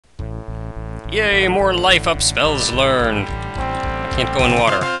Yay, more life up spells learned. I can't go in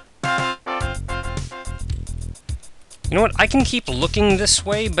water. You know what, I can keep looking this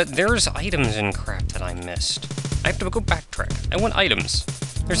way, but there's items and crap that I missed. I have to go backtrack. I want items.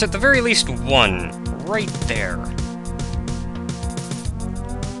 There's at the very least one, right there.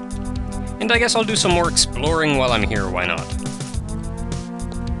 And I guess I'll do some more exploring while I'm here, why not?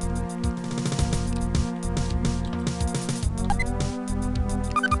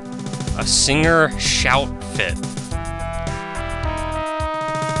 A singer shout fit.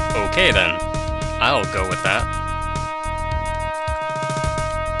 Okay then, I'll go with that.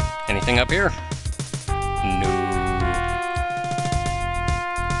 Anything up here? No.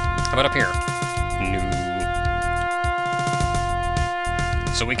 How about up here? No.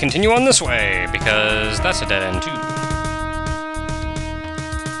 So we continue on this way, because that's a dead end too.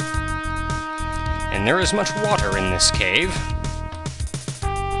 And there is much water in this cave.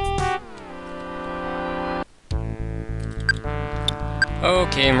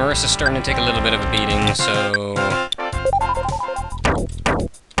 Okay, Marisa's starting to take a little bit of a beating, so...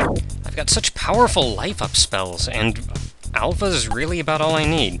 I've got such powerful life-up spells, and Alpha's really about all I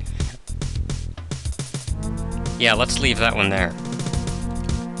need. Yeah, let's leave that one there.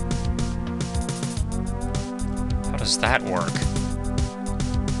 How does that work?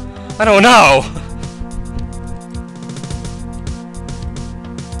 I don't know!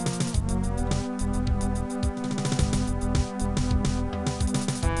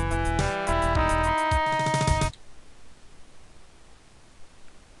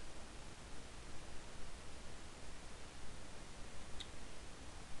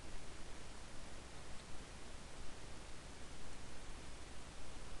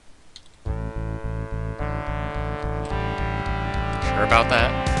 About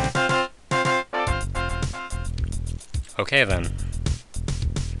that? Okay then.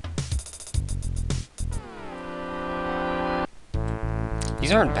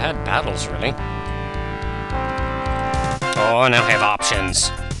 These aren't bad battles, really. Oh, now I have options.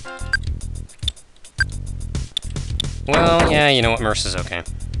 Well, yeah, you know what, Marisa's okay.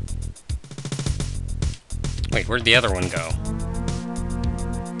 Wait, where'd the other one go?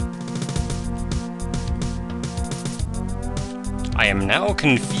 I am now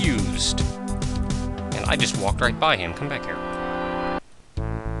confused. And I just walked right by him. Come back here.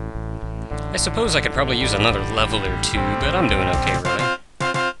 I suppose I could probably use another level or two, but I'm doing okay, really.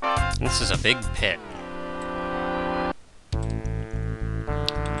 This is a big pit.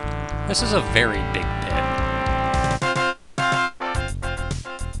 This is a very big pit.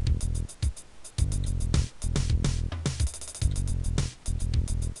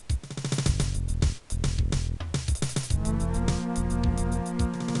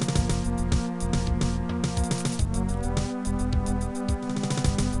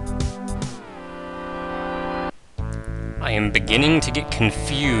 I am beginning to get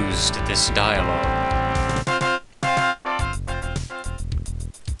confused at this dialogue.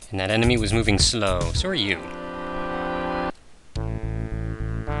 And that enemy was moving slow, so are you.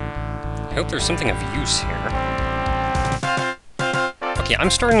 I hope there's something of use here. Okay, I'm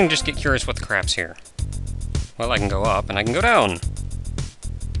starting to just get curious what the crap's here. Well, I can go up and I can go down.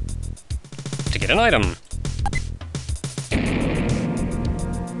 To get an item.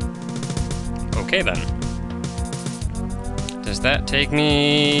 Okay then. Does that take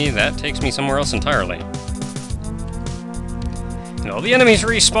me... That takes me somewhere else entirely. And all the enemies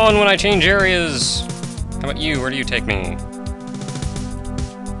respawn when I change areas! How about you? Where do you take me?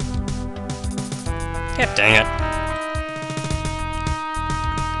 Yeah, dang it.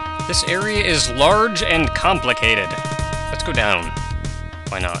 This area is large and complicated. Let's go down.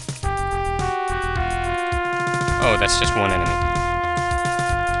 Why not? Oh, that's just one enemy.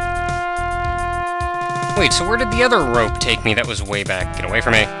 Wait, so where did the other rope take me that was way back? Get away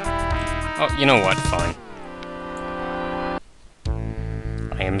from me. Oh, you know what? Fine.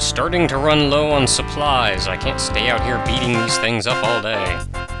 I am starting to run low on supplies. I can't stay out here beating these things up all day.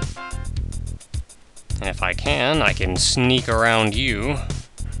 And if I can sneak around you.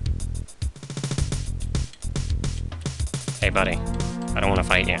 Hey, buddy. I don't want to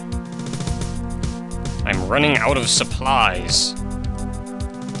fight you. I'm running out of supplies.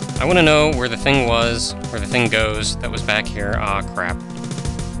 I want to know where the thing was, where the thing goes, that was back here. Aw, crap.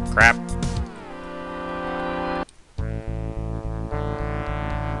 Crap.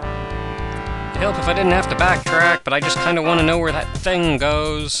 It'd help if I didn't have to backtrack, but I just kind of want to know where that thing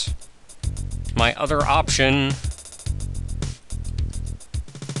goes. My other option.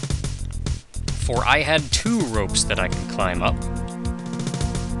 For I had 2 ropes that I could climb up.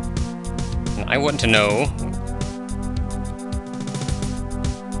 And I want to know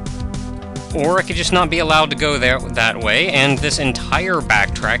Or I could just not be allowed to go there that way, and this entire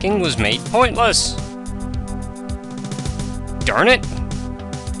backtracking was made pointless. Darn it!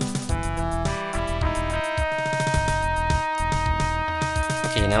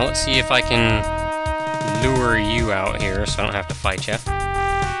 Okay, now let's see if I can lure you out here so I don't have to fight you.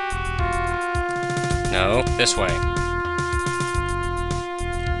 No, this way.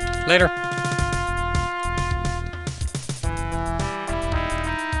 Later.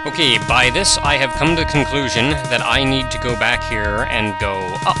 Okay, by this I have come to the conclusion that I need to go back here and go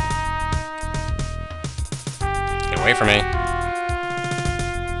up. Get away from me.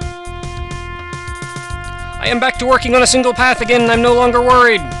 I am back to working on a single path again, and I'm no longer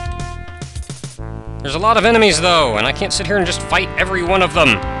worried. There's a lot of enemies, though, and I can't sit here and just fight every one of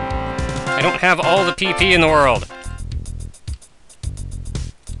them. I don't have all the PP in the world.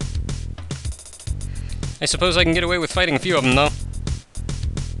 I suppose I can get away with fighting a few of them, though.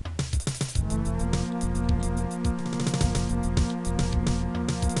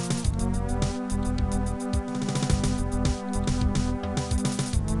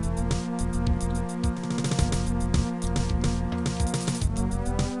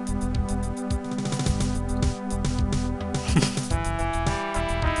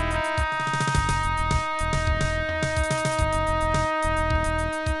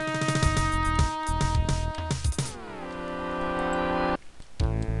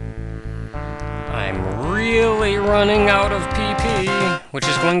 Running out of PP,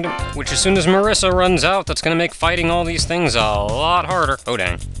 which as soon as Marisa runs out, that's gonna make fighting all these things a lot harder. Oh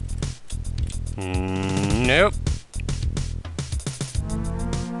dang. Nope.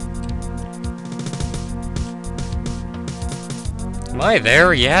 Am I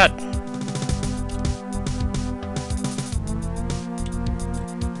there yet?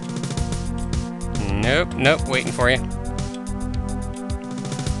 Nope, nope, waiting for you.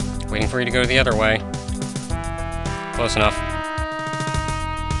 Waiting for you to go the other way. Close enough.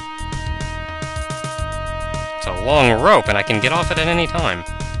 It's a long rope, and I can get off it at any time.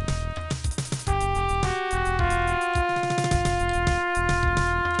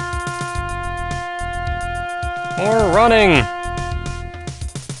 More running!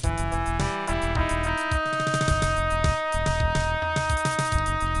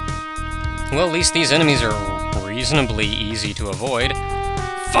 Well, at least these enemies are reasonably easy to avoid.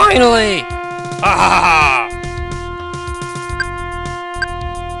 Finally! Ah!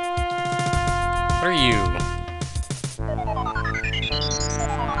 What are you?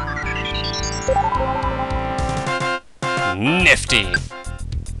 Nifty!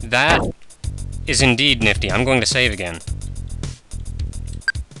 That is indeed nifty. I'm going to save again.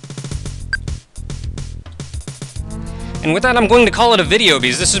 And with that, I'm going to call it a video,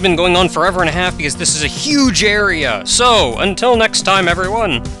 because this has been going on forever and a half, because this is a huge area. So, until next time,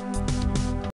 everyone!